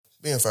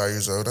being 5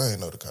 years old, I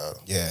didn't know to call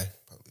them. Yeah.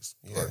 Police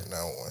or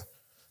 911.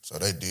 So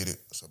they did it.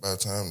 So by the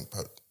time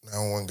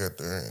 911 got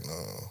there and my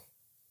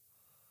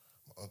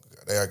uncle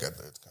got there, I got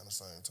there at the kind of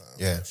same time.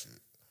 Yeah. So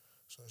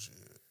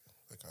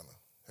they kind of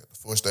had to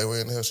force their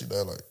way in the house. She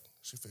died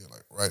she fell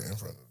right in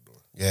front of the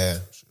door. Yeah.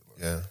 So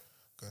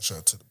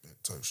gunshot to the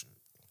back type shit.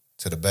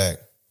 To the back.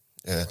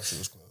 Yeah. She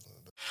was closing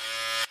the door.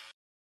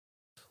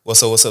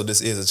 What's up?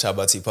 This is a Chop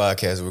By T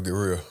podcast. We'll get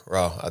real,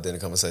 raw,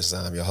 authentic conversations.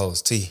 I'm your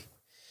host, T.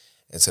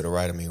 And to the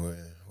right of me, we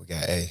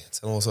got A.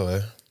 Tell them what's up,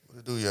 A. What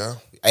it do, y'all?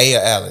 A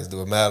or Alex?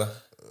 Do it matter?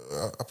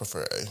 I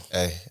prefer A.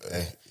 A.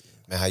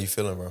 Man, how you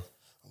feeling, bro?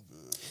 I'm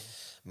good.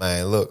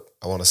 Man, look,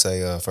 I want to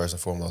say first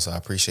and foremost, I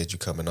appreciate you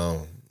coming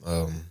on.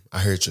 I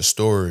heard your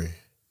story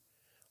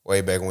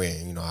way back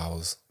when. You know, I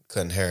was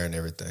cutting hair and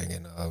everything,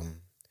 and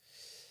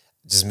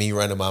just me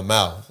running my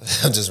mouth.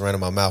 I'm just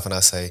running my mouth, and I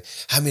say,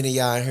 how many of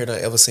y'all in here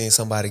done ever seen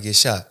somebody get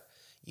shot?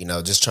 You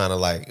know, just trying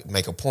to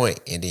make a point,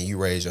 and then you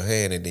raise your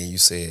hand, and then you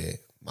said,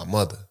 my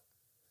mother.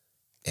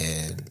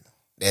 And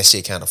that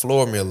shit kind of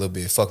floored me a little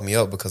bit, fucked me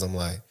up, because I'm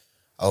like,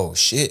 oh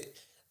shit.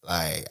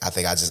 I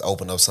think I just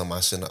opened up something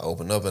I shouldn't have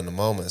opened up in the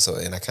moment.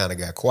 And I kind of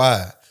got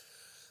quiet.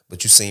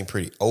 But you seem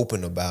pretty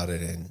open about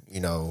it and, you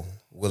know,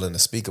 willing to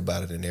speak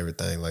about it and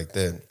everything like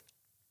that.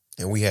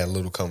 And we had a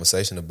little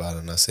conversation about it,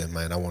 and I said,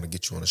 man, I want to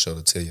get you on the show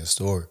to tell your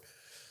story.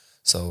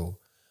 So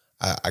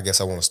I guess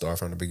I want to start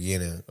from the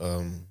beginning.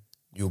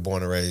 You were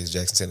born and raised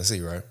Jackson,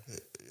 Tennessee, right?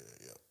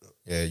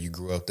 Yeah, you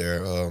grew up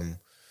there.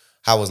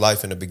 How was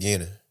life in the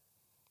beginning?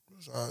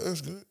 It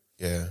was good.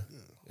 Yeah.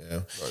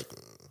 Like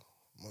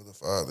mother,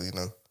 father, you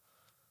know.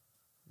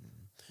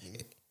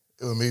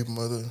 It was me,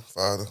 mother,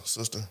 father,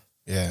 sister.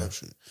 Yeah.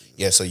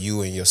 Yeah, so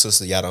you and your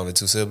sister, y'all the only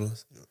two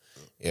siblings?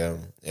 Yeah.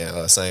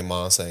 Same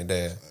mom, same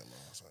dad.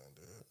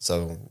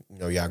 So, you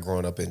know, y'all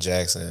growing up in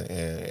Jackson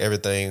and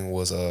everything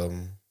was,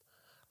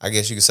 I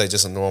guess you could say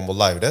just a normal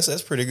life.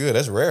 That's pretty good.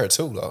 That's rare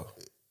too, though.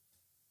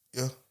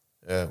 Yeah.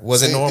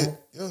 Was it normal?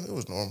 It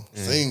was normal.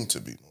 Seemed to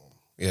be normal.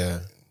 Yeah.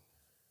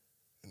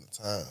 In the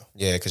time.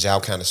 Yeah, because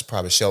y'all kind of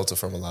probably sheltered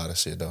from a lot of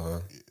shit, though, huh?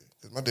 Yeah.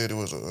 Because my daddy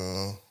was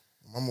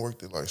mama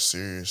worked at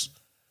Sears,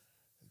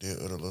 did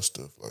other little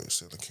stuff like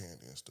selling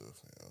candy and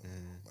stuff. You know?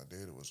 My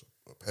daddy was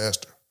a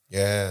pastor.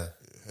 Yeah.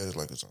 Had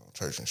his own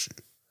church and shit.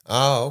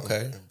 Oh,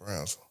 okay. In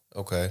Brownsville.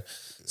 Okay.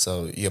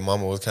 So your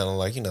mama was kind of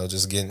like, you know,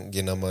 just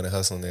getting her money,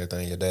 hustling and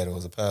everything. Your daddy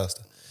was a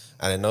pastor.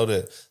 I didn't know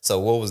that. So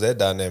what was that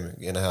dynamic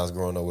in the house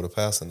growing up with a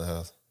pastor in the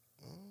house?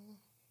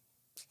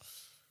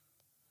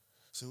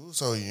 See, we were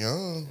so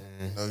young.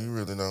 You know, you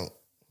really don't,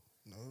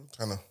 you know,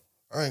 kind of,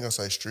 I ain't going to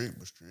say strict,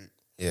 but strict.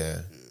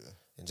 Yeah.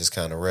 And just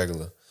kind of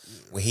regular.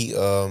 Yeah. When he,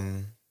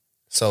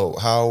 so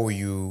how old were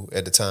you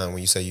at the time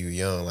when you say you were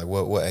young? Like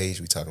what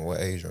age we talking?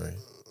 What age range?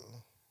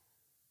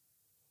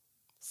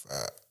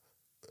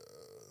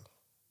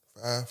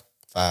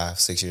 5,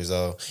 6 years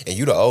old. And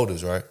you the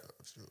oldest, right?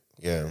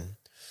 Yeah.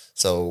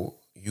 So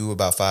you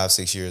about 5,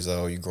 6 years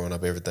old, you growing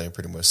up, everything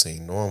pretty much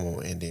seemed normal,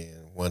 and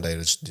then one day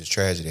this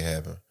tragedy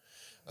happened.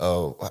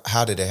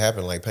 How did it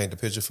happen? Paint the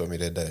picture for me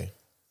that day.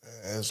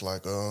 It's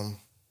normal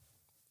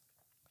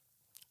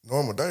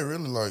day,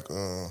 really,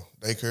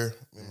 daycare.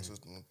 Me and my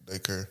sister went to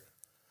daycare.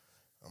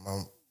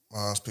 My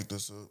mom's picked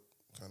us up,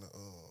 kind of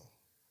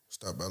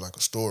stopped by a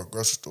store,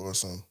 grocery store or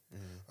something.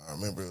 I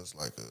remember it was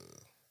I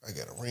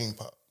got a ring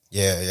pop.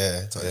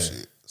 Yeah. Type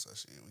shit. So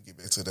we get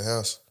back to the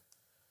house.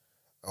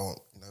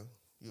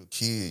 You a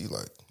kid, you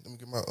let me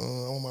get I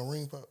want my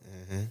ring pop.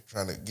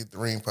 Trying to get the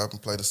ring pop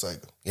and play the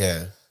Sega.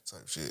 Yeah.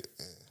 Type shit.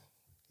 And,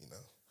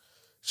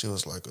 she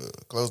was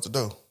close the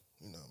door.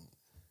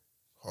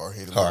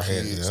 Hard-headed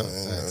kids, yeah.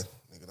 Man.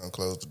 Nigga don't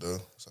close the door.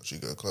 So she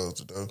got to close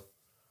the door.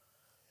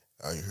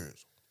 All you hear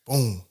is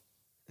boom.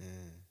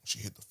 She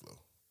hit the floor.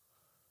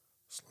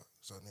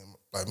 So then,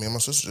 me and my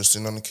sister just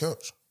sitting on the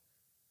couch.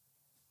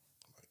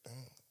 I'm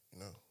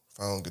damn,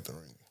 phone get the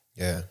ring.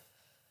 Yeah.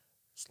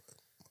 It's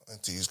my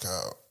auntie's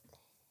called.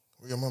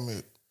 Where your mama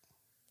at?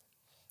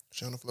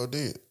 She on the floor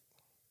dead.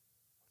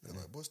 They're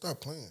like, boy,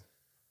 stop playing.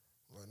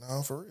 I'm like, nah,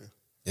 I'm for real.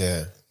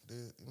 Yeah.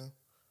 Dead,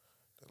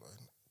 They're like,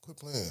 quit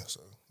playing.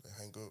 So they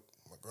hang up.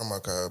 My grandma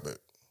called back.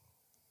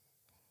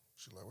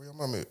 She like, where your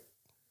mama at?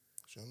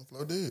 She on the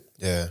floor dead.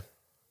 Yeah.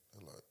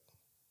 They're like,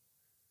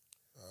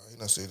 he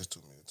done said this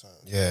too many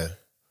times. Yeah.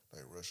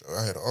 They rush.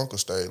 I had an uncle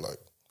stay a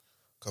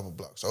couple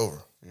blocks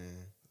over.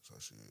 So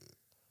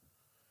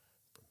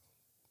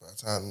by the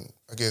time,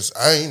 I guess,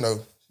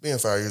 being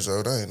 5 years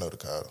old, I ain't know to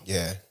call them.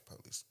 Yeah.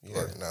 Police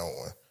or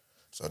 911.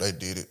 So they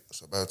did it.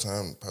 So by the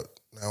time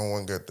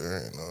 911 got there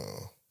and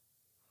my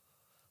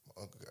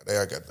uncle got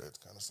there, I got there at the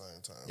kind of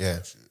same time.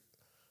 Yeah. So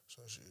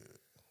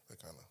they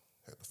kind of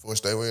had to force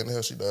their way in the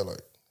house. She died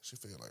she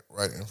fell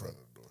right in front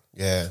of the door.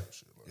 Yeah.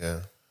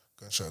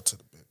 Gunshot to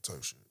the back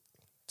type shit.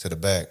 To the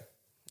back.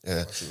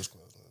 Yeah. She was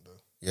closing the door.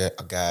 Yeah,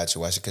 I got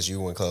you. Because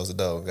you wouldn't close the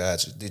door.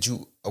 Got you. Did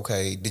you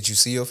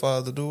see your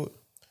father do it?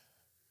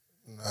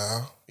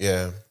 Nah.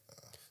 Yeah.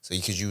 So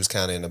because you was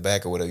kind of in the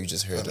back or whatever, you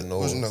just heard the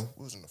noise. We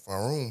was in the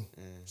front room.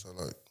 So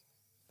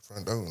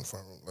front door in the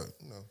front room,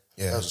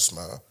 Yeah. that was a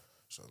smile.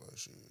 So like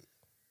shit,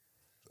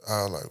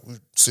 I like we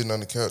sitting on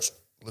the couch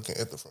looking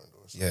at the front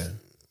door. So Yeah. shit,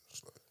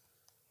 it's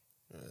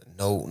like,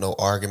 No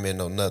argument,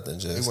 no nothing.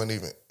 Just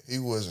he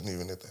wasn't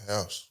even at the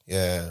house.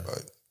 yeah.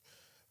 Like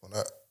when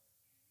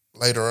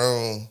later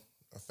on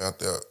I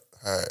found out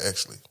how it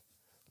actually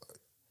like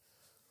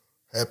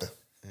happened.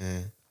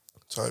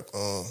 Type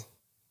yeah,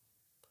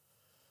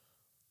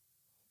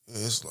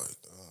 it's like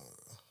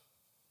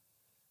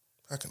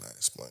how can I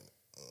explain it?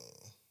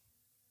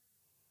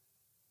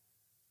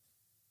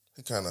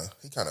 He kind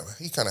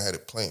of had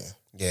it planned.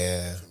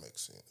 Yeah. If it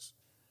makes sense.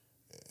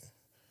 Yeah.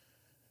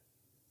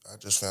 I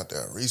just found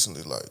out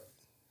recently, like,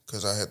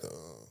 cause I had to,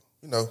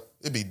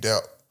 it'd be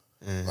doubt.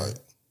 Like,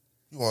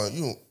 you want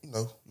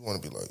to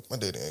be like, my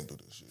daddy ain't do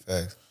this shit.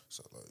 Facts.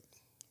 So like,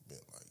 been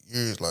like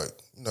years, like,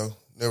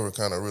 never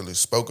kind of really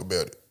spoke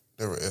about it,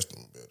 never asked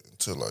him about it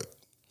until like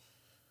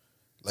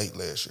late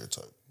last year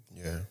type.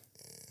 Yeah.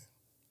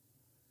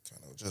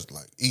 Kind of just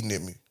like eating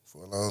at me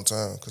for a long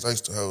time, cause I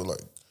used to hold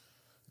like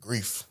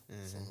grief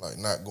from like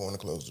not going to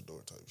close the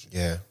door type shit.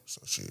 Yeah.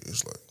 So shit,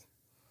 it's like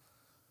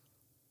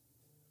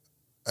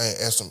I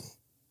ain't asked him.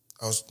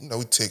 I was, we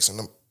texting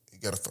him. He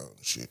got a phone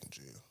and shit in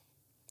jail,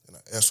 and I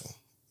asked him,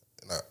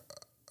 and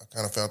I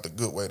kind of found the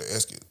good way to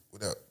ask it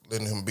without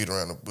letting him beat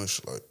around the bush.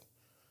 Like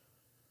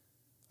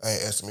I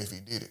ain't asked him if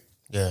he did it.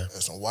 Yeah. I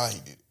asked him why he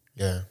did it.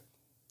 Yeah.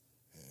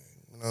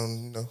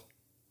 And,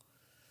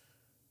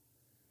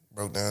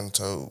 broke down and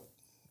told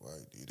why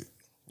he did it,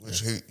 which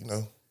he,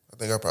 I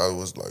think I probably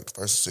was like the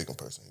first or second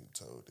person he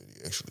told that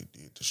he actually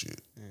did the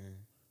shit.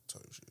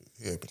 Type shit.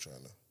 He had been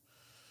trying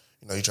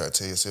to, you try to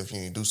tell yourself you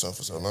ain't do something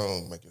for so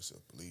long, make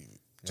yourself believe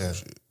it. Type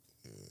shit.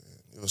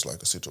 Yeah. It was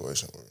like a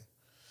situation where,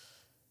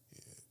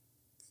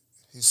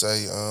 he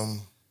say, how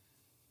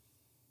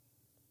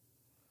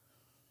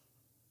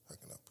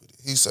can I put it?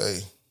 He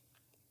say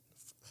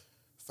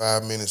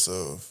 5 minutes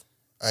of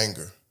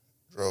anger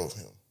drove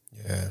him.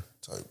 Yeah.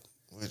 Type,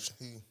 which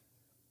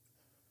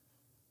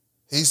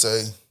he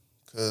say,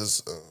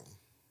 because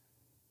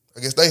I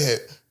guess they had,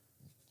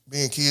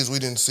 being kids, we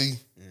didn't see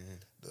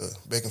the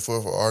back and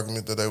forth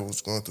argument that they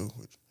was going through.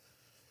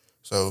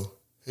 So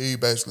he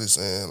basically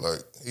saying,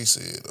 like, he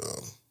said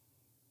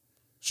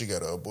she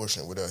got an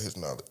abortion without his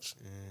knowledge.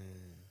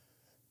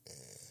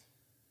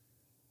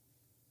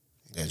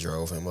 That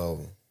drove him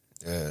over.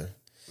 Yeah.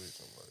 Which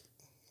I'm like,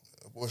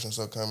 abortion's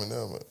so common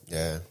now, but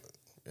Yeah.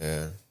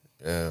 Yeah.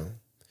 Yeah.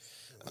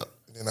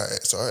 then I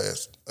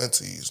asked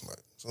aunties, like,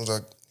 as soon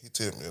as he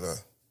told me that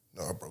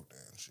I broke down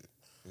and shit.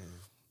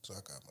 So I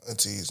got my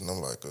aunties and I'm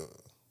like,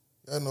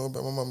 y'all know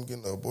about my mama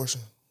getting an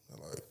abortion?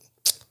 They're like,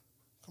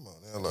 come on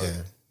now, like,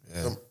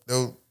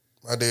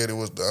 my daddy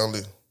was the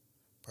only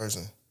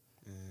person,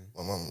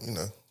 my mom,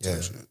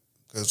 Yeah. shit.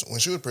 Because when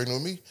she was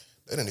pregnant with me,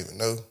 they didn't even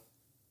know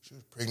she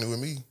was pregnant with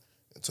me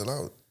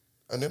until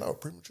and then I was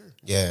premature.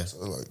 Yeah. So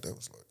like that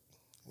was like,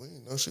 we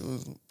didn't know she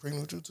was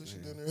pregnant with you till she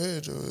done her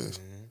head your ass.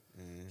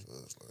 So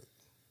it's like,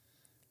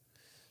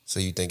 So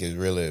you think it's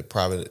really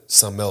probably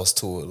something else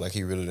to it, like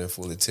he really didn't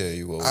fully tell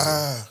you what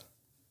was it?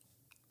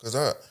 Because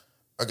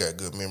I got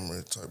good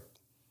memory type,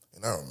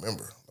 and I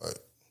remember, like,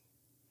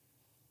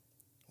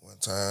 one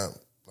time,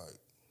 like,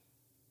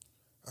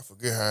 I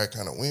forget how it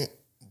kind of went,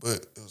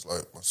 but it was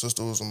like my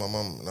sister was with my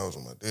mom and I was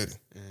with my daddy.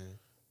 And,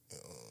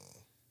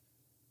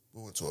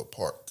 we went to a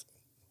park,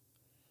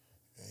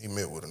 and he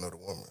met with another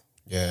woman.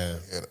 Yeah.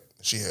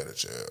 She had a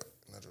child,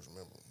 and I just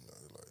remember,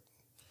 like,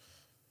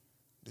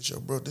 this your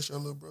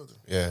little brother?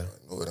 Yeah.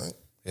 Like, no, it ain't.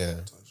 Yeah.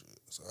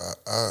 So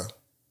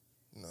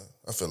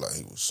I feel like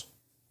he was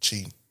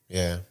cheating.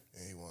 Yeah.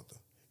 And he wanted to.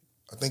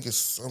 I think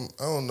it's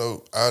I don't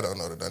know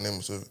the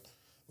dynamics of it,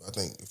 but I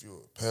think if you're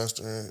a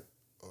pastor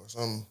or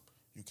something,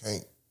 you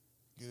can't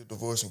get a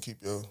divorce and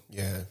keep your.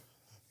 Yeah.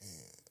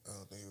 I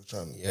don't think he was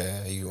trying to.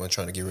 Yeah, he wasn't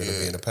trying to get rid of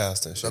being a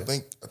pastor and shit. I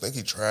think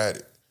he tried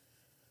it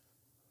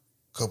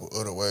a couple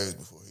other ways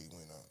before he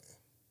went out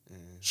there.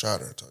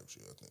 Shot her type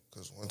shit, I think.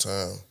 Because one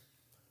time,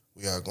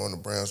 we are going to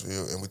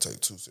Brownsville and we take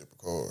two separate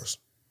cars.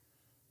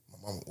 My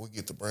mama, we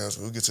get to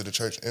Brownsville, we get to the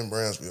church in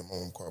Brownsville, my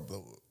mom's car blow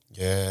up.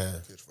 Yeah.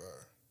 Catch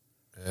fire.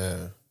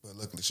 Yeah. But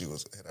luckily she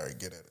had already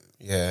get at it.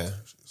 Yeah.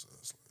 So it's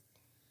like,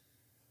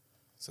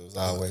 So it's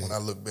always when I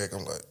look back,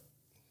 I'm like,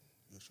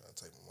 you was trying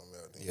to take my mom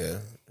out. Yeah.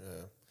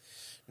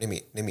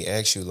 Let me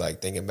ask you,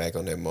 like, thinking back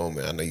on that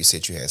moment, I know you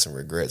said you had some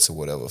regrets or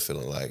whatever,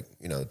 feeling like,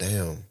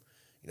 damn,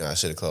 I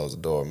should have closed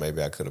the door.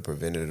 Maybe I could have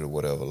prevented it or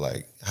whatever.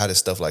 Like, how did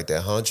stuff like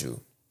that haunt you?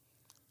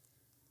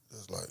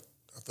 It's like,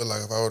 I feel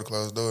like if I would have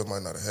closed the door, it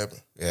might not have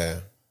happened. Yeah.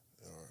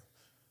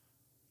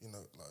 Or,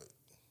 like,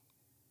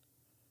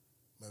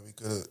 maybe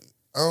could have,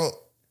 I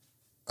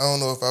don't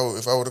know if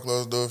I would have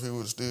closed the door, if he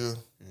would have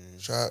still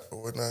shot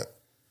or whatnot.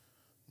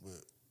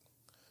 But,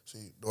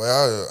 see, the way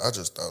I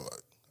just thought,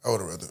 like, I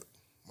would have rather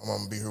my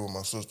mama be here with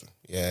my sister.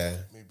 Yeah.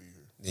 Me be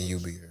here. Then you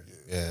be here.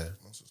 Yeah.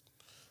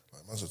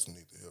 My sister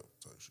need the help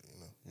type shit,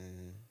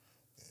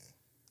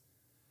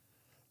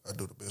 I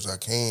do the best I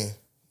can,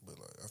 but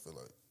like I feel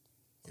like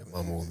your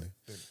mama with me.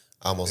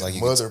 Almost like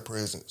you mother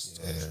presence.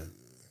 Yeah.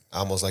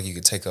 Almost like you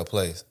could take her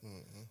place.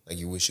 Like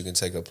you wish you can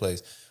take her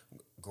place.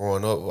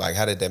 Growing up, like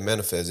how did that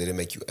manifest? Did it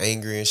make you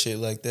angry and shit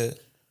like that?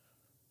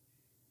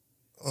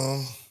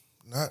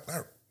 Not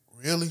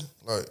really.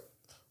 Like,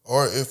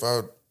 or if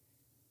a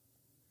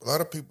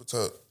lot of people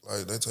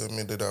they tell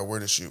me that I wear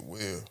the shit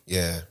well.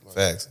 Yeah, like,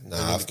 facts. Nah,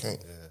 I really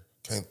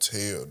can't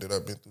tell that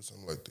I've been through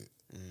something like that.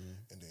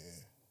 And then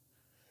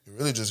it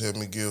really just helped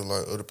me give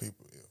like other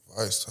people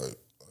advice type.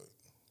 Like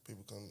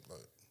people come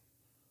like,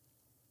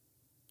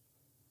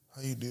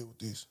 how you deal with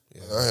this?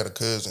 Yeah. Like, I had a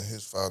cousin,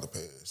 his father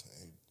passed,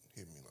 and he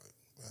hit me like,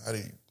 man, how do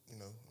you,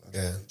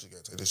 Yeah. You just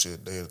gotta take this shit a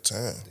day at a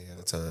time. Day at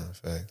a time,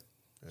 fact.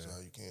 That's how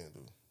you can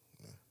do.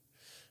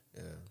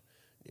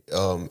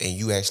 Yeah. And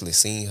you actually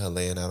seen her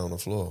laying out on the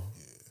floor.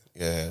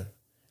 Yeah.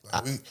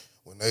 Like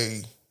when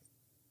they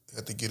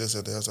had to get us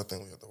at the house, I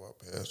think we had to walk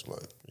past.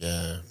 Like,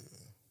 Yeah.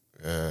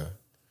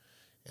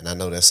 And I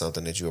know that's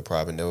something that you'll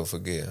probably never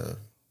forget, huh?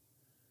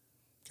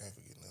 Can't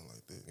forget nothing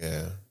like that.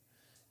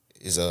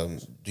 Yeah.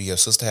 Do your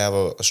sister have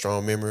a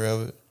strong memory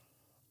of it?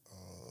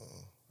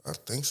 I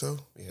think so.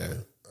 Yeah.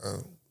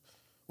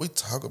 We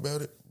talk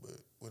about it, but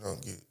we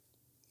don't get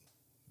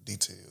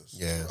details.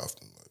 Yeah.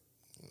 Often, like,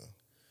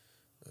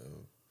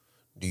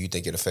 Do you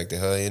think it affected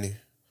her any?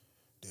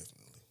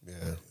 Definitely.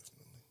 Yeah.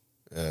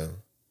 Yeah.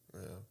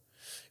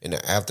 And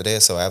after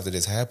that, so after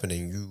this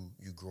happening,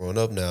 you growing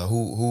up now.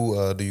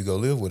 Who do you go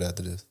live with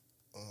after this?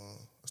 I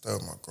stayed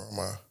with my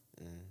grandma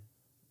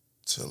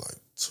till like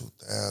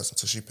 2000,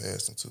 till she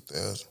passed in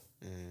 2000.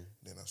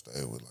 Then I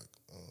stayed with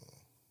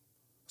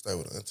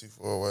an auntie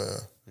for a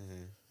while.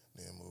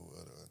 Then moved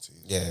with other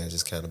aunties. Yeah,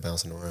 just kind of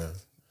bouncing around.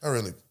 I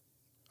wouldn't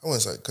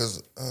say,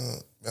 because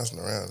bouncing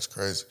around is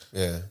crazy.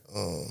 Yeah.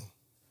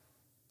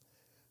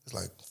 It's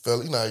like,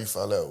 you know how you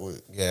fall out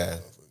with. Yeah.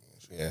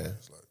 Yeah.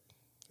 It's like,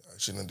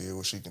 she done did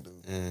what she can do.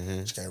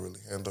 She can't really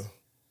handle.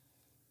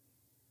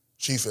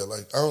 She felt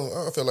like,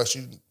 I feel like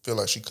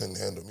she couldn't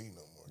handle me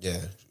no more.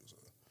 Yeah.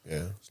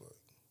 Yeah. It's like,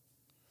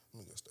 let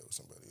me go stay with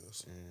somebody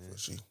else.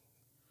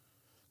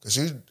 Because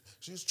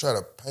she's trying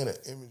to paint an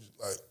image,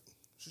 like,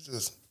 she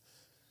just,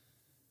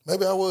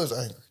 maybe I was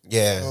angry.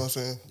 Yeah. You know what I'm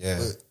saying? Yeah.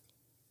 But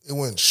it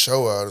wouldn't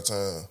show all the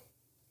time.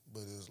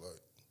 But it was like,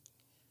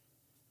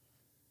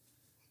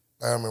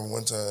 I remember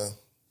one time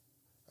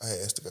I had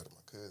asked to go to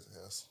my cousin's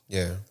house.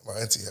 Yeah. My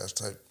auntie house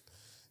type.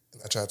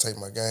 And I tried to take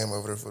my game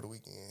over there for the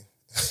weekend.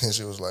 And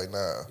she was like,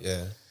 nah.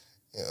 Yeah.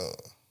 And,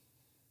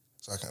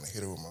 so I kind of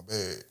hit her with my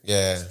bag.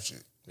 Yeah. Some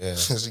shit. Yeah.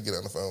 She get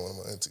on the phone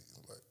with my auntie.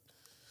 Like,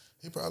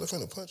 he probably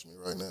finna punch me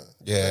right now.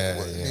 Yeah.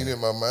 Like, yeah. Need in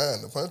my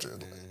mind to punch her.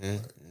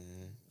 Like,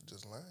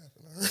 just laughing.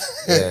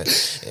 Yeah.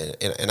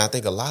 And I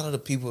think a lot of the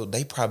people,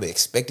 they probably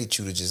expected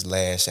you to just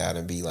lash out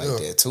and be like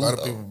that too. A lot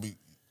of people be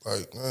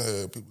like, I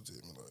had people tell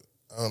me like,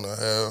 I don't know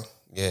how.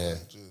 Yeah.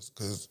 Just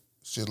because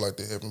shit like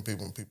that happen,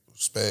 people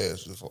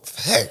spaz just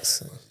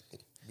Facts.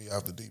 Like, be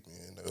off the deep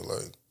end. They're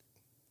like,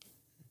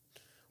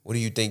 what do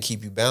you think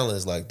keep you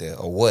balanced like that?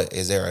 Or what?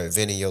 Is there an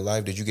event in your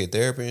life? Did you get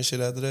therapy and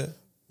shit after that?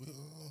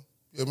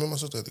 Yeah, me and my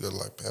sister had to go to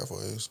like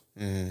pathways.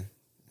 But, you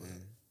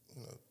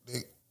know,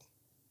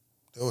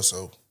 that was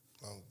so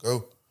long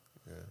ago.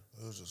 Yeah.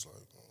 It was just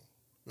like,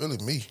 really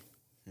me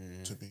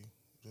to be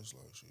just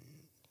like shit.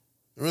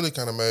 It really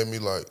kind of made me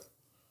like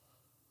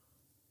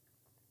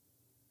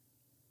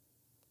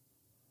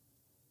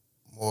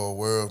more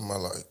aware of my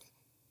like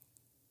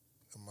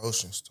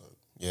emotions type.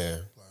 Yeah.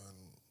 Like,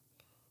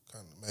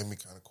 kind of made me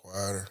kind of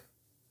quieter.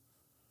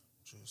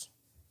 Just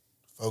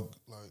focus.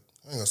 Like,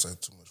 I ain't gonna say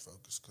too much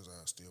focus because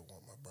I still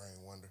want my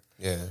brain wonder.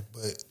 Yeah.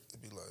 But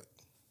it'd be like,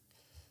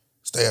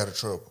 stay out of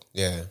trouble.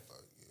 Yeah. Like,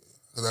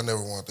 because I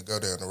never wanted to go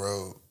down the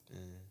road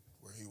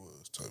where he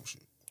was type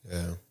shit.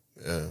 Yeah.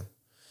 Yeah.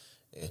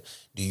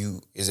 Yeah.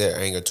 Is there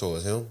anger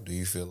towards him? Do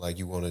you feel like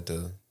you wanted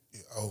to?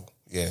 Yeah. Oh.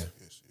 Yeah.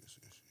 Yes.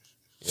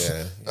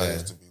 Yeah. I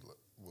used to be like,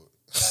 what?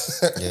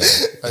 Yeah.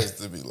 I used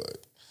to be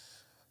like,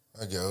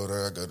 I get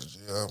older, I go to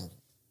jail.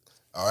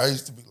 I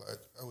used to be like,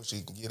 I wish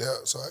he can get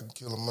out so I can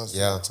kill him myself.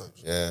 Yeah. Type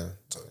shit. Yeah.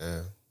 Type.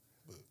 Yeah.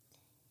 But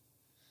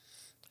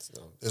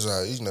So, it's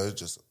all right, you know, it's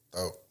just a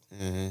thought.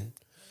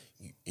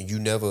 you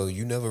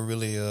never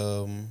really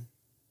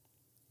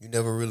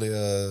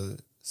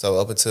so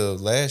up until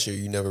last year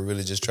you never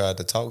really just tried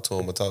to talk to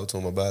him or talk to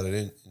him about it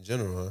in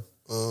general,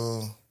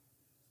 huh?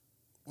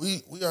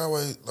 We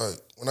always like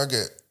when I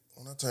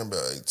turned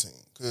about 18,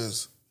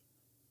 because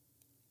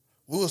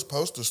we was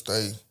supposed to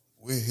stay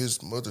with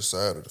his mother's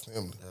side of the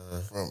family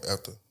from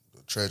after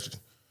the tragedy,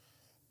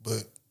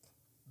 but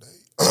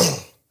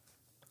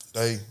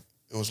it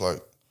was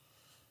like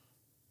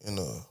in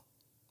a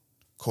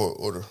court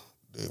order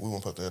that we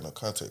weren't supposed to have no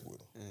contact with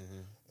him,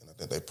 and I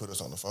think they put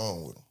us on the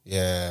phone with him.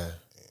 Yeah. And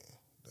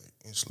they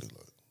instantly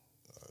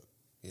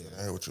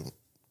I heard what your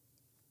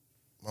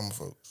mama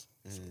folks.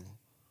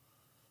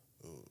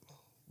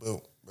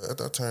 So, but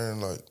after I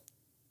turned like,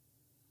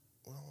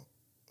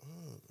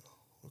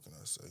 what can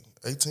I say,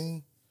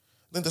 18?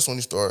 I think that's when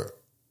he started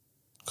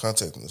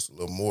contacting us a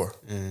little more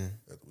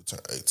after we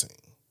turned 18.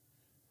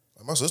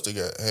 Like my sister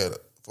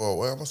for a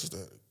while, my sister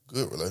had a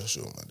good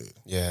relationship with my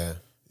daddy. Yeah.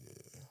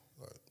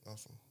 Like, on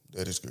some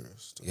daddy's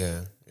girls.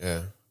 Yeah.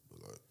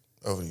 But like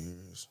over the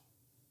years,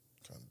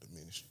 kind of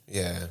diminished.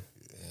 Yeah.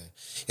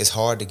 It's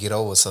hard to get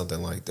over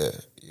something like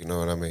that. You know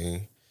what I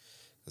mean?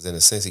 Because in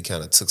a sense, he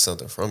kind of took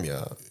something from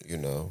y'all. You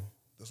know.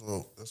 That's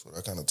what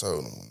I kind of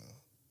told him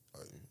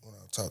when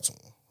I talked to him.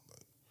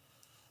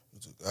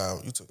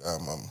 Like, you took our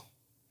mama.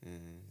 You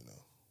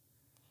know,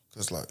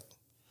 because like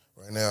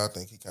right now, I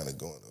think he kind of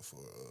going up for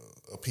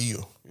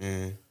appeal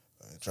and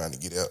trying to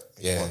get out.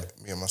 He wanted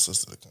me and my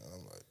sister to come.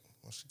 I'm like,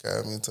 when she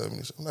called me and told me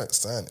this, I'm not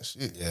signing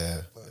shit.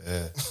 Yeah.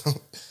 Like,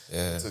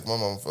 Yeah. Took my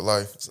mama for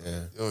life. So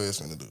your ass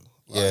finna do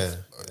life.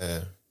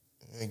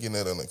 You ain't getting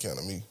that on account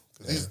of me.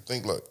 Because he just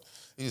think like,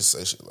 he just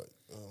say shit like,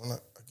 when I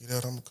get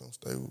out, I'm gonna come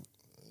stay with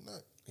you.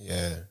 Not,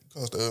 Yeah. you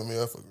come stay with me,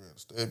 I fuck around,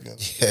 stab you.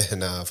 Yeah,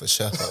 nah, for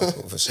sure.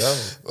 For sure.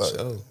 For Like,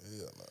 sure.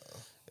 yeah,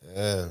 nah.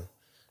 Yeah.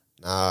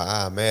 Nah,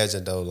 I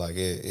imagine though, like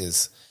it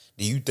is.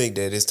 Do you think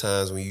that it's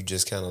times when you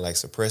just kind of like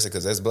suppress it?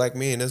 Because as black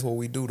men, that's what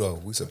we do though.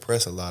 We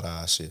suppress a lot of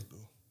our shit.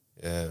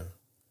 Yeah.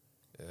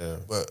 Yeah.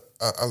 But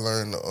I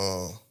learned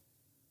to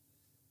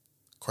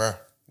cry.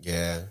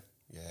 Yeah.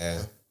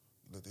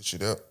 Let this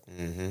shit out.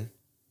 Mm-hmm.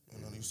 You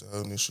know, I used to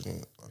hold this shit in.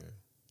 Like,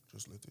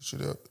 just let this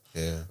shit out.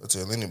 Yeah. I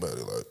tell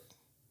anybody, like,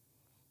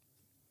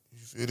 if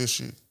you feel this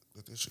shit,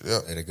 let this shit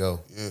out. Let it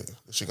go. Yeah,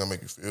 this shit gonna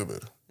make you feel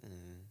better.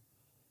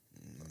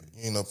 Like,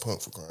 you ain't no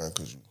punk for crying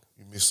because you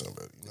miss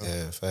somebody. You know?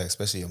 Yeah, in fact,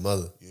 especially your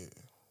mother. Yeah.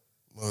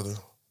 Mother,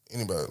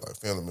 anybody, like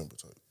family member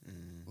type.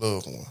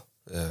 Loved one.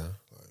 Yeah.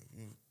 Like,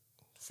 you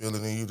feel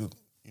it in you,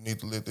 you need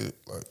to let it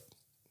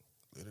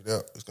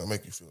out. It's gonna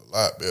make you feel a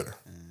lot better.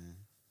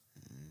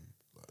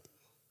 Like,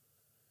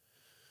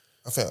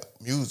 I found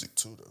music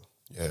too, though.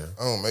 Yeah.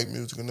 I don't make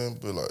music or nothing,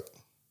 but like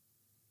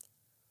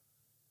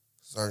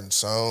certain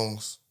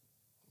songs.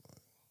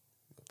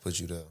 Put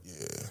you there.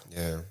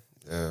 Yeah.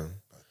 Yeah.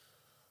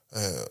 I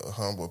had a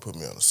homeboy put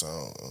me on a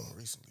song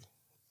recently.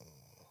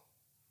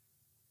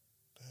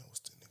 Damn, what's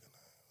that nigga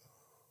name?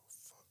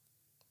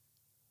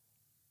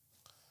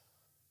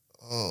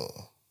 Oh,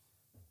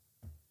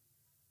 fuck.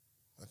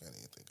 I can't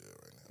even think of it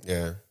right now.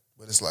 Yeah.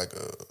 But it's like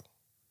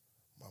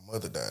my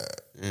mother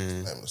died. That's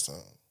the name of the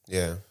song.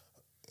 Yeah.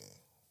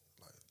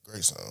 Like,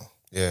 great song.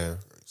 Yeah.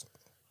 Great song.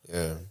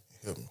 Yeah.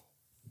 It helped me.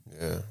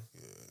 Yeah.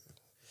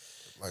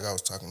 Like, I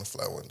was talking to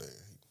Fly one day.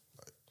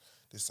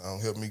 This song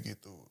helped me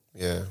get through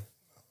it. Yeah.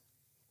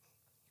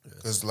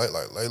 Because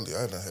lately,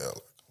 I done had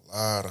like a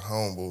lot of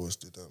homeboys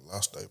that done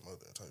lost their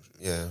mother and type shit.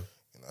 Yeah.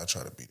 And I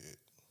try to be that,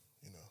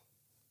 you know.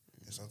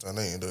 And sometimes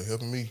they end up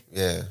helping me.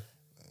 Yeah.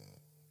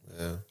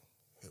 Yeah.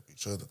 Help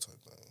each other type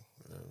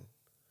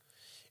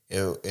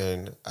thing.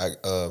 And I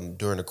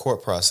during the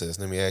court process,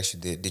 let me ask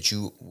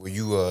you: were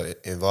you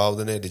involved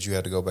in it? Did you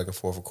have to go back and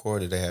forth with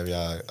court? Did they have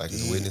y'all like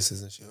as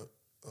witnesses and shit?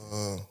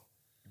 Yep.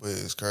 But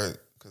it's crazy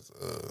because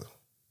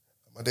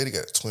my daddy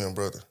got a twin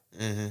brother,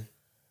 and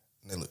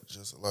they look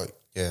just alike.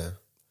 Yeah.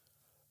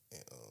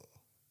 And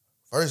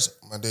first,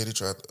 my daddy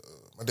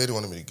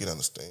wanted me to get on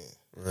the stand.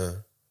 Yeah.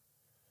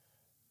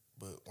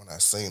 But when I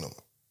seen him,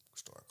 I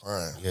started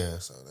crying. Yeah.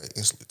 So they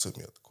instantly took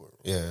me out the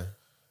courtroom. Yeah.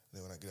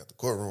 Then when I get out the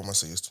courtroom, I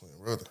see his twin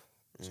brother.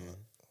 So like,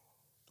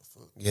 the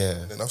fuck?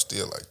 Yeah. And then I'm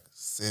still like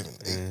 7,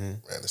 8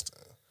 around this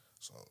time.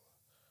 So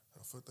how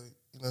the fuck they,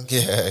 you know?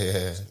 Yeah.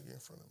 This nigga in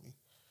front of me.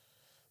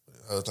 But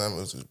the whole time it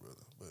was his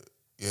brother. But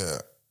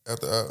yeah,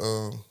 after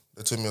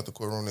they took me out the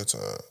courtroom that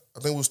time, I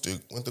think we still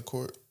went to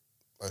court.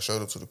 Like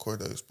showed up to the court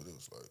days, but it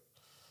was like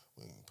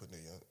we ain't putting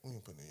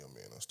that young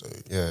man on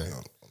stage. Yeah. You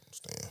don't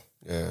understand.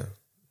 Yeah.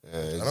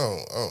 Yeah. I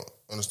don't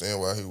understand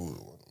why he would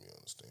want me to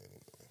understand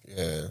anyway.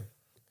 Yeah.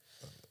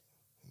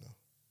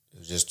 It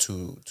was just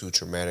too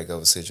traumatic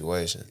of a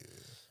situation.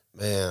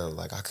 Yeah. Man,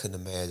 like I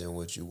couldn't imagine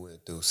what you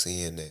went through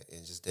seeing that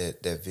and just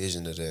that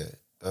vision of that.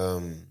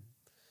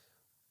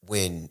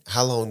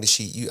 How long did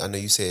she? I know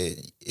you said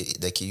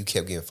that you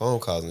kept getting phone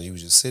calls and you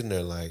was just sitting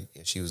there like,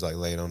 and she was like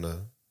laid on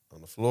the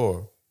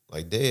floor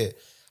like dead.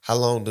 How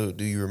long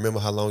do you remember?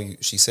 How long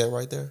she sat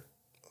right there?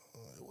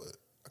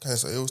 I can't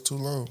say it was too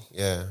long.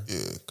 Yeah,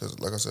 yeah, because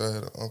like I said, I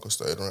had an uncle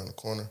stayed around the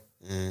corner.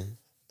 Mm-hmm.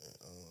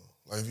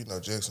 Like if you know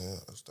Jackson,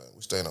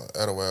 we stayed on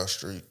Adderall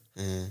Street.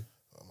 Mm-hmm.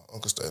 My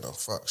uncle stayed on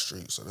Fox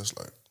Street, so that's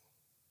like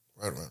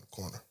right around the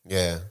corner.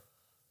 Yeah,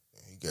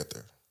 and he got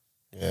there.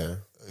 Yeah,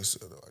 they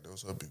said like that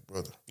was her big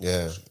brother.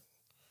 Yeah,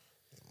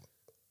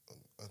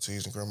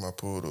 aunties and grandma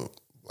pulled up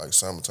like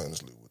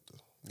simultaneously with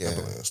the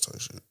ambulance type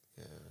shit.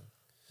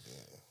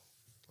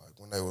 Like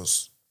when they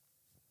was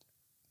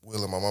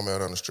wheeling my mom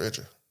out on the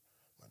stretcher,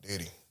 my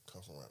daddy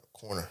come from around the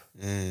corner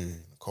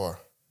in the car.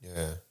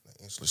 Yeah,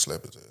 they instantly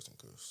slapped his ass in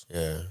cuffs.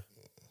 Yeah,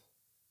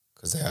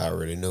 because they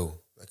already knew.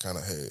 They kind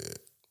of had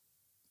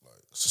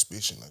like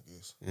suspicion, I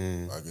guess.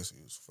 I guess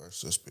he was the first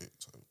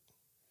suspect. Type.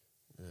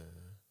 Yeah.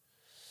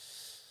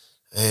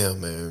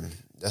 Damn, man,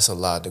 that's a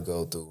lot to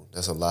go through.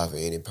 That's a lot for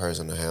any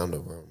person to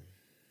handle, bro.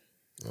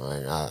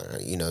 Like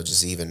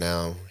just even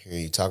now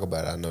hearing you talk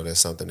about it, I know that's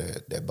something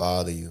that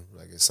bother you.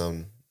 Like it's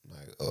something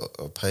like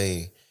a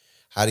pain.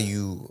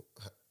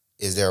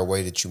 Is there a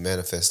way that you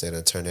manifest that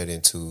and turn that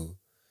into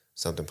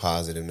something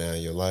positive now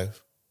in your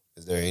life?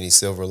 Is there any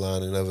silver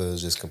lining of it? Or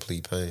is it just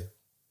complete pain?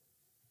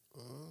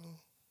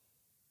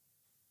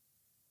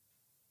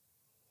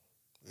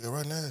 Yeah,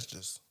 right now it's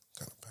just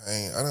kind of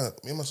pain.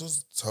 Me and my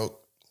sister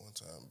talked one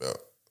time about.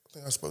 I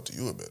think I spoke to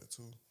you about it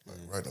too, like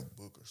writing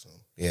a book or something.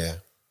 Yeah.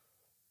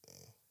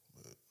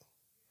 But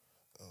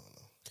I don't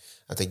know.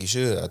 I think you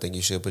should. I think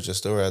you should put your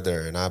story out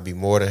there, and I'd be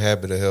more than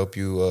happy to help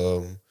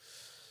you.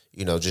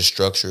 Just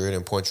structure it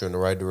and point you in the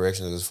right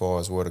direction as far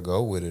as where to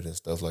go with it and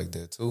stuff like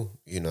that too.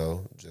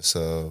 Just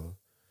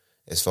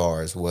as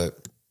far as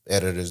what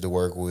editors to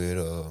work with,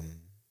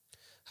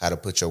 how to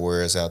put your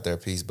words out there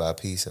piece by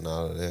piece and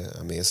all of that.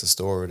 I mean, it's a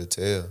story to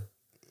tell.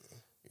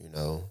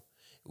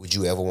 Would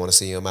you ever want to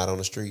see him out on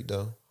the street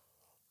though?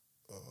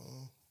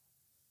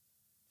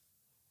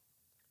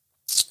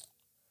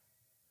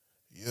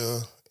 Yeah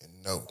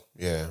and no.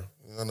 Yeah.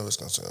 I know it's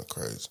gonna sound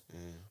crazy,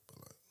 but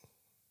like,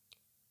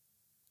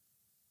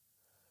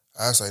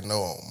 I say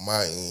no on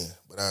my end,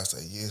 but I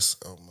say yes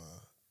on my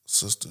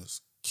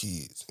sister's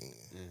kids' end,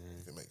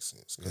 if it makes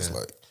sense. Because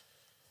like,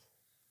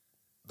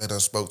 they done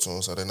spoke to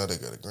him, so they know they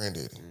got a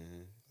granddaddy.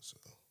 So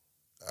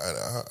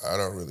I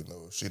don't really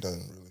know if she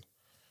done really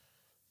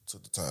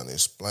took the time to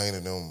explain to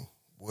them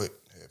what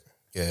happened.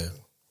 Yeah.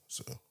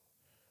 So,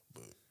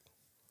 but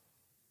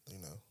they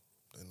know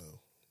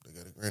they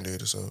got a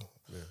granddaddy, so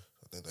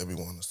I think they be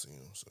wanting to see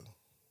him. So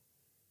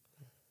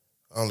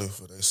only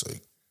for their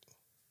sake.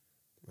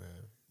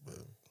 But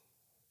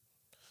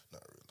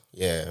not really.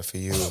 Yeah, for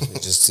you,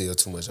 it's just still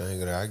too much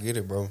anger there. I get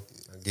it, bro.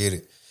 I get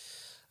it.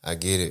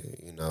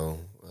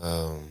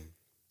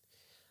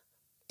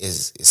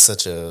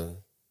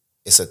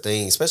 It's a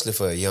thing, especially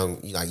for a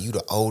young, like you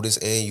the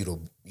oldest and you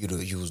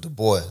was the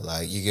boy.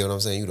 Like, you get what I'm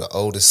saying? You the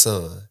oldest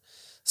son.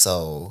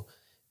 So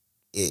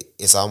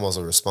it's almost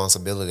a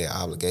responsibility,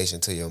 obligation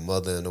to your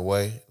mother in a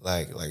way.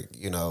 Like,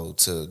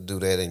 to do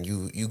that, and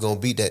you gonna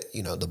beat that,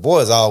 the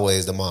boy is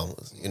always the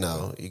mama's,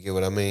 you get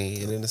what I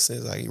mean? And in a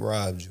sense, like, he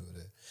robbed you of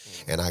that.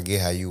 And I get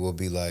how you will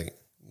be like,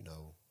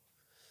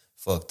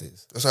 fuck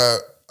this. That's how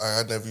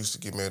I never used to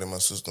get mad at my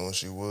sister when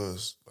she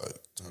was like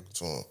talking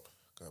to him.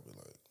 I'd be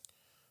like,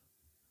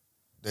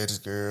 daddy's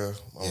girl,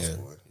 mom's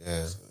boy.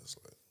 Yeah. So it's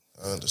like,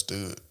 I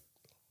understood.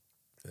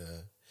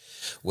 Yeah.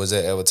 Was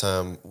there ever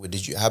time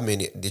did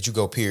you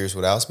go periods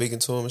without speaking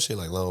to him and shit,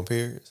 like long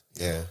periods?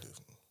 Yeah.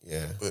 Definitely.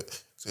 Yeah.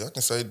 But see, I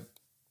can say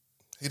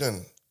he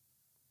done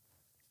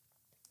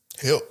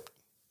helped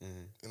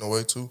in a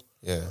way too.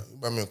 Yeah. He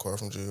bought me a car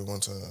from jail one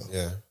time.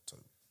 Yeah.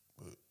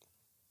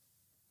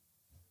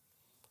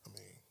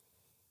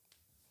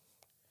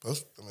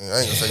 But I ain't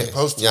gonna say you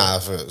supposed to. Yeah,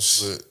 but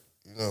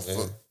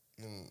fuck,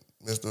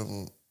 messed up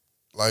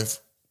life.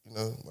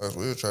 Might as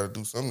well try to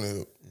do something to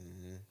help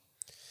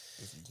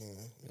if you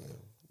can.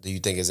 Do you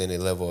think there's any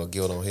level of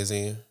guilt on his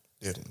end?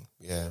 Definitely.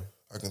 Yeah.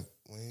 I can.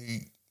 When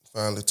he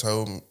finally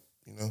told me,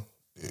 that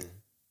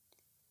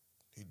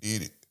he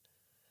did it,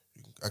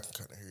 I can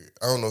kind of hear it.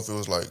 I don't know if it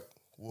was like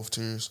wolf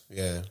tears.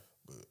 Yeah.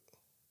 But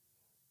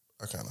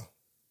I kind of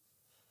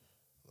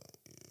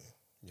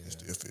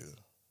still feel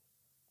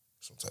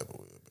some type of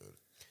way about it.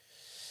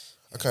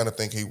 I kind of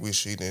think he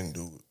wish he didn't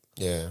do it.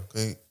 Yeah.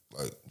 Okay,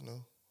 like,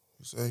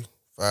 you say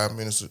 5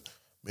 minutes of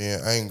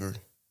being angry,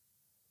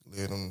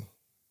 let him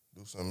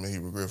do something that he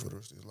regret for the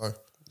rest of his life.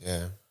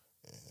 Yeah.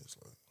 And it's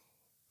like,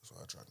 that's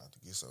why I try not to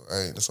get so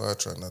angry. That's why I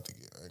try not to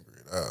get angry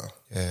at all.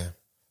 Yeah.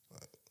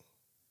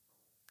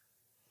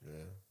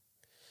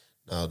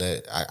 No,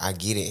 that I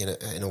get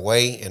it in a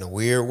way, in a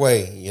weird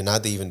way. You're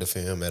not even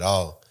defend him at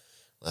all,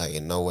 like,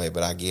 in no way.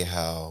 But I get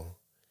how,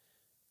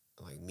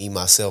 like, me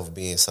myself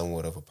being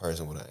somewhat of a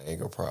person with an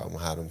anger problem,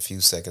 how them few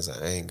seconds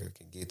of anger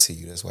can get to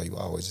you. That's why you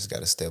always just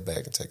got to step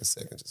back and take a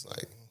second, just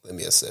like, let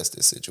me assess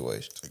this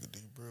situation. Take a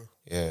deep breath.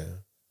 Yeah.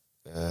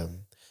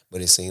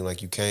 But it seemed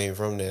like you came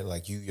from that,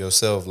 like you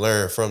yourself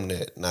learned from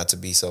that, not to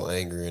be so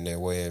angry in that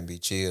way and be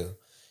chill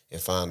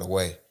and find a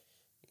way,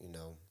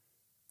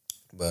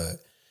 But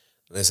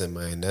listen,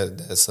 man,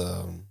 that's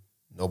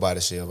nobody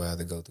should ever have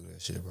to go through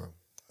that shit, bro.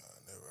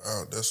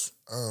 I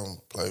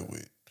don't play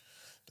with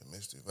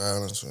domestic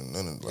violence or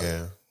none of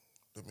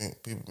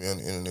people be on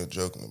the internet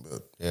joking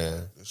about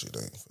that shit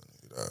ain't funny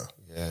at all.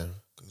 Yeah.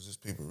 Because there's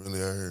people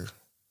really out here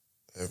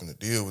having to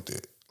deal with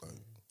it.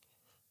 Like,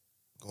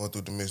 going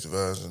through domestic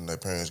violence and their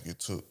parents get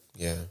took.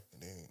 Yeah.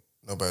 And then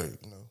nobody,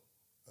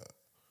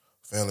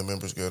 family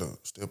members got to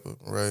step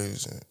up and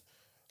raise. And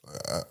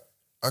like,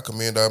 I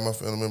commend all my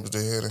family members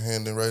that had a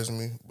hand in raising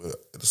me, but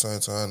at the same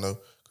time, I know,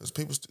 because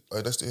people,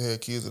 they still had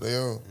kids of their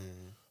own.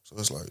 Mm-hmm. So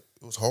it's like,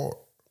 it was hard.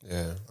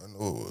 Yeah. I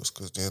know it was,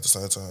 because then at the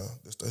same time,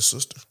 that's their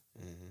sister.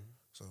 Mm-hmm.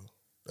 So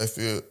they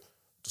feel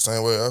the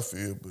same way I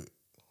feel, but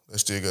they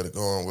still got to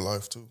go on with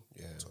life too.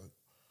 Yeah. So,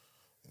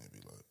 and it'd be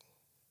like,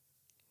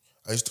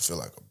 I used to feel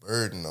like a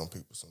burden on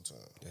people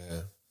sometimes.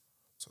 Yeah.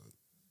 So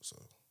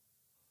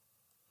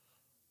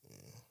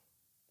yeah.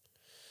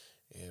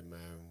 Yeah, man.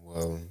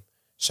 Well,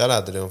 shout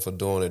out to them for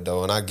doing it,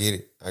 though, and I get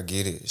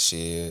it.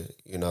 Shit,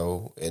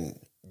 and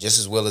just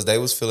as well as they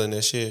was feeling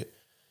that shit,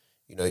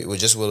 you know, it was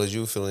just well as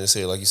you feeling this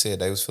shit, like you said,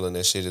 they was feeling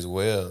that shit as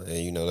well. And,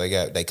 you know,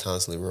 they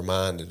constantly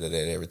reminded of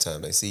that every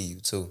time they see you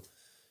too.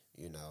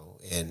 You know,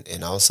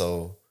 and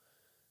also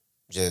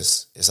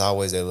just it's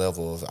always that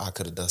level of I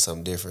could have done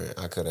something different,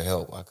 I could have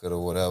helped, I could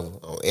have whatever.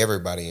 On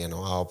everybody and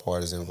on all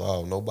parties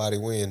involved. Nobody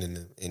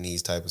win in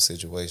these type of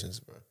situations,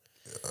 bro.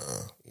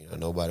 You know,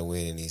 nobody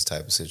win in these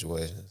type of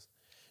situations.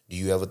 Do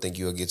you ever think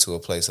you'll get to a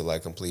place of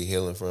like complete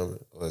healing from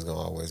it, or it's gonna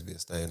always be a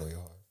stain on your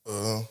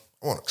heart?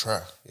 I want to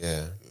try.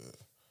 Yeah.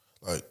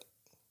 Like,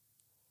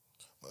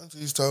 my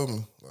aunties told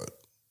me, like,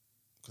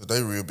 because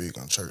they real big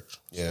on church.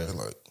 Yeah. So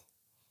like,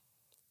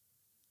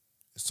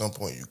 at some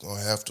point, you're going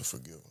to have to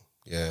forgive them.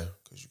 Yeah.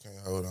 Because you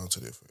can't hold on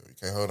to that forever. You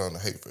can't hold on to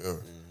hate forever.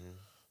 Mm-hmm.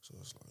 So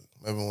it's like,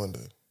 maybe one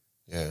day.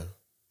 Yeah.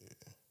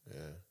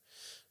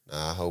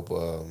 Nah, I hope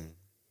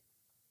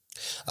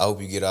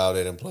you get all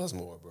that and plus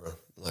more, bro.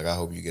 Like, I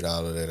hope you get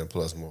all of that and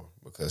plus more.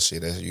 Because,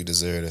 shit, that's, you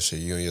deserve that shit.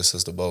 You and your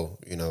sister both,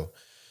 you know.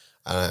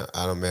 I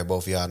don't man,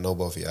 both of y'all know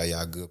both of y'all.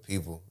 Y'all good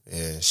people.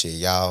 And shit,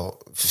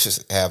 y'all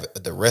just have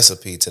the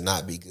recipe to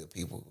not be good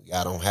people.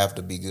 Y'all don't have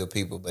to be good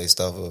people based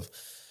off of,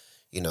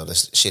 you know, the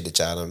shit that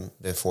y'all done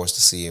been forced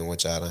to see and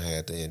what y'all done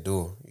had to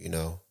endure, you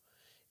know.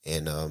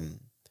 And,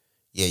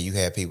 yeah, you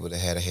had people that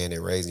had a hand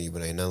in raising you,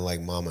 but ain't nothing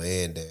like mama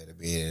and dad to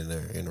be in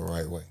there in the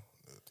right way.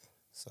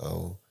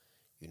 So,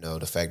 you know,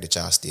 the fact that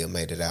y'all still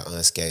made it out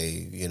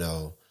unscathed, you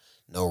know,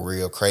 no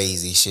real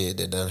crazy shit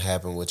that done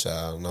happen with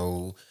y'all,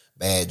 no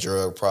bad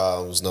drug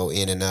problems, no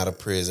in and out of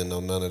prison, no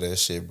none of that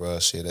shit, bro.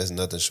 Shit, that's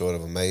nothing short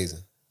of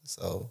amazing.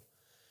 So,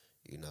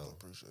 you know. I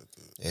appreciate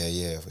that.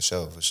 Yeah, for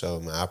sure,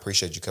 man. I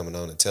appreciate you coming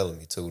on and telling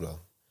me too, though.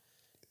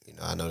 You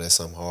know, I know that's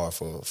something hard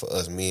for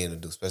us men to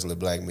do, especially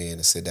black men,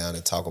 to sit down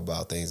and talk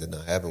about things that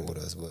done happen with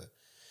us. But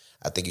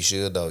I think you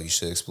should, though. You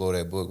should explore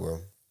that book, bro.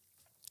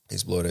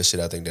 Explore that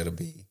shit. I think that'll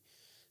be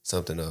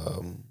something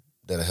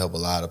that'll help a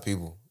lot of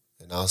people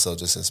and also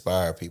just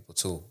inspire people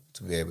too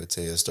to be able to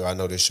tell your story. I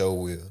know this show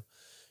will.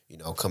 You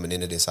know, coming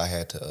into this, I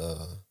had to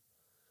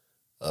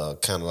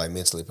kind of like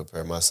mentally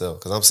prepare myself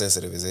because I'm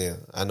sensitive as hell.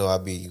 I know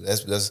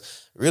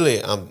that's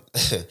really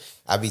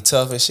I be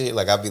tough and shit.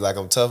 Like I be like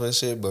I'm tough and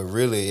shit, but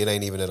really it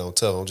ain't even that I'm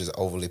tough. I'm just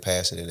overly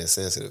passionate and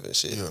sensitive and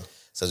shit. Yeah.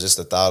 So just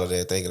the thought of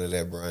that, thinking of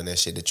that, bro, and that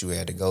shit that you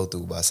had to go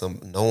through by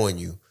knowing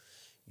you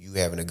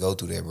having to go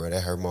through that, bro,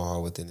 that hurt my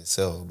heart within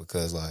itself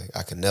because like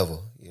I could never,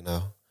 you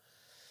know.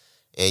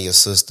 And your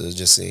sister,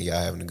 just seeing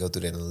y'all having to go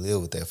through that and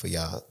live with that for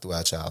y'all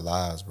throughout y'all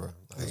lives, bro.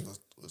 Like,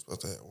 we're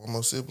supposed to have one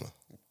more sibling.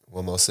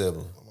 One more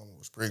sibling. My mama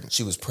was pregnant.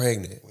 She was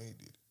pregnant. When he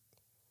did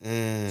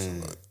it.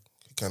 So like,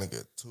 he kind of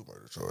got 2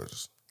 murder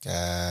charges.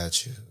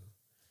 Got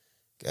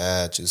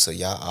you. So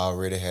y'all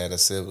already had a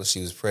sibling.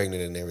 She was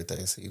pregnant and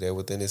everything. See that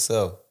within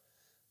itself.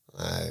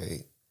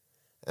 Like,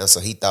 and so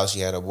he thought she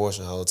had an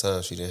abortion the whole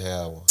time. She didn't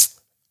have one.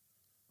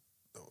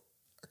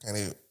 I can't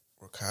even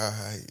recall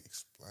how he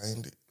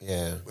explained it.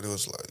 Yeah. But it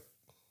was like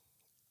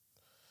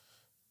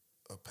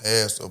a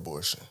past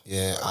abortion.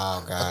 Yeah,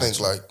 like, I think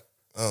like,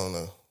 I don't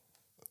know.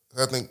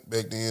 I think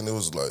back then it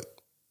was like,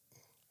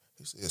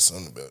 he said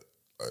something about,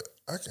 like,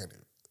 I can't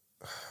even,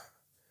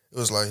 it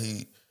was like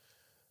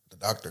the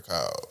doctor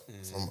called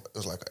it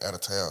was like an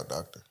out-of-town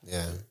doctor.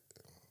 Yeah.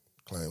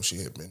 Claimed she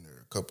had been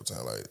there a couple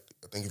times. Like,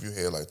 I think if you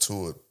had like 2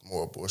 or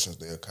more abortions,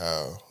 they'll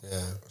call.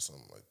 Yeah. Or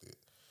something like that.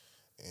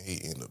 And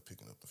he ended up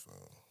picking up the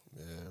phone.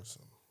 Yeah.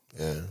 So,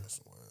 Yeah. that's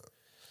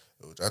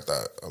wild. Which I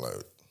thought,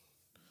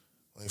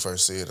 when he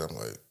first said it, I'm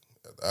like,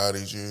 after all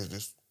these years,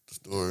 this the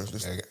story,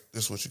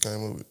 this what you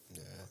came up with.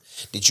 Yeah.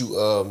 Did you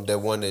that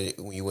one that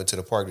when you went to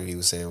the park that he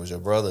was saying was your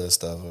brother and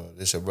stuff? Or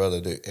this your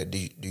brother?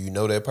 Do you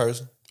know that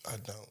person? I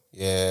don't.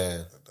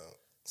 Yeah. I don't.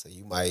 So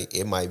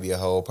it might be a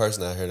whole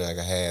person out here that like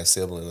a half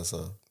sibling or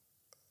something.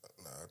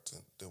 Nah,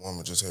 the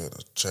woman just had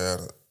a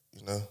child,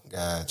 you know.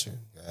 Got you.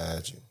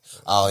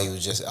 Oh, he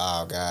was just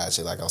got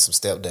you, like on some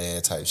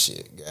stepdad type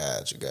shit.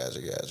 Got you.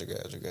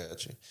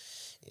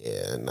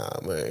 Yeah, nah,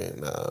 man,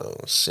 no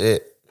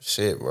shit,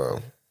 bro.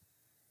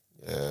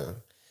 Yeah.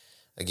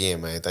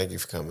 Again, man, thank you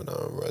for coming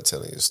on, bro,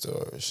 telling your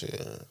story.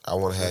 Shit, I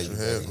want to have you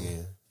back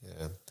again.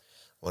 Yeah, I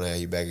want to have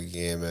you back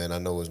again, man. I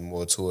know there's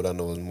more to it. I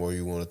know there's more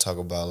you want to talk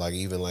about, like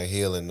even like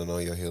healing and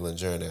on your healing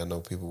journey. I know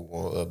people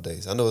want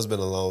updates. I know it's been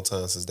a long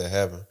time since that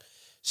happened.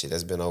 Shit,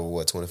 that's been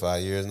over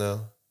 25 years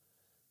now.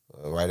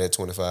 Right at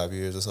 25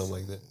 years or something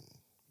like that.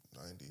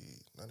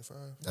 95?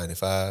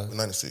 95?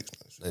 96.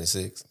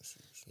 96.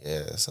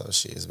 Yeah, so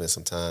shit, it's been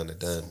some time to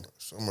done.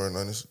 Somewhere in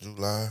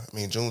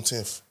June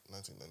 10th,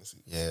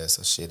 1996. Yeah,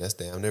 so shit, that's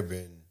damn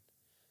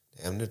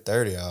near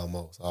 30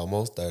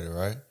 almost 30,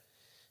 right?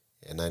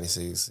 Yeah,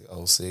 96,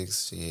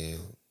 06, shit,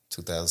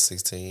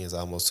 2016 is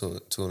almost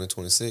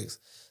 226.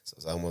 So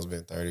it's almost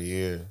been 30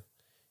 years,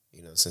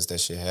 you know, since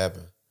that shit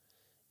happened.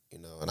 You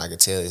know, and I can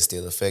tell it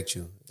still affects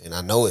you. And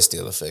I know it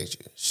still affects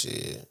you.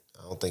 Shit,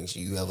 I don't think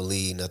you ever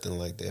leave nothing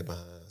like that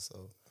behind,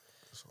 so.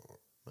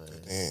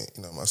 And,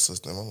 you know, my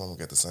sister and my mama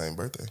got the same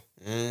birthday.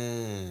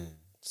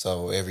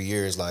 So every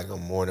year is like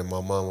I'm mourning my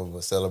mama,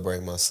 but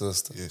celebrating my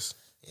sister. Yes.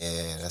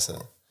 Yeah, that's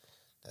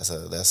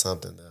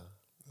something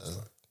though.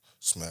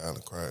 smile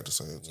and cry at the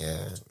same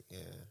time.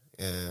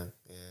 Yeah.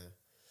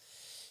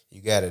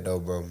 You got it though,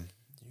 bro.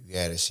 You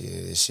got it.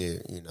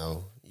 Shit. You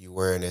know, you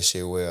wearing that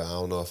shit well. I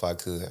don't know if I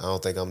could. I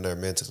don't think I'm there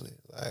mentally.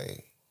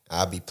 Like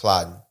I be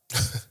plotting.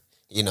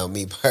 You know,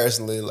 me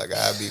personally, like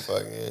I be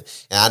fucking.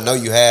 And I know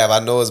you have. I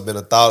know it's been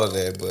a thought of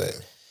that, but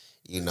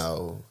you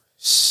know.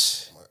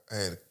 I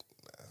had.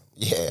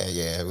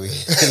 Yeah, we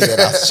get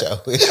off the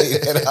show. We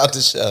get off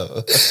the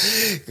show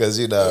because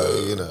you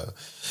know.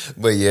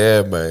 But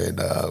yeah, man.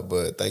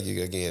 But thank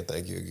you again,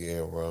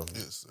 bro.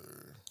 Yes,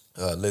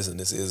 sir. Listen,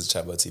 this is a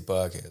Chop Up Tea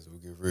podcast. We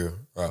get real,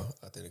 raw,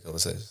 authentic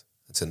conversations.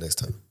 Until next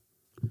time.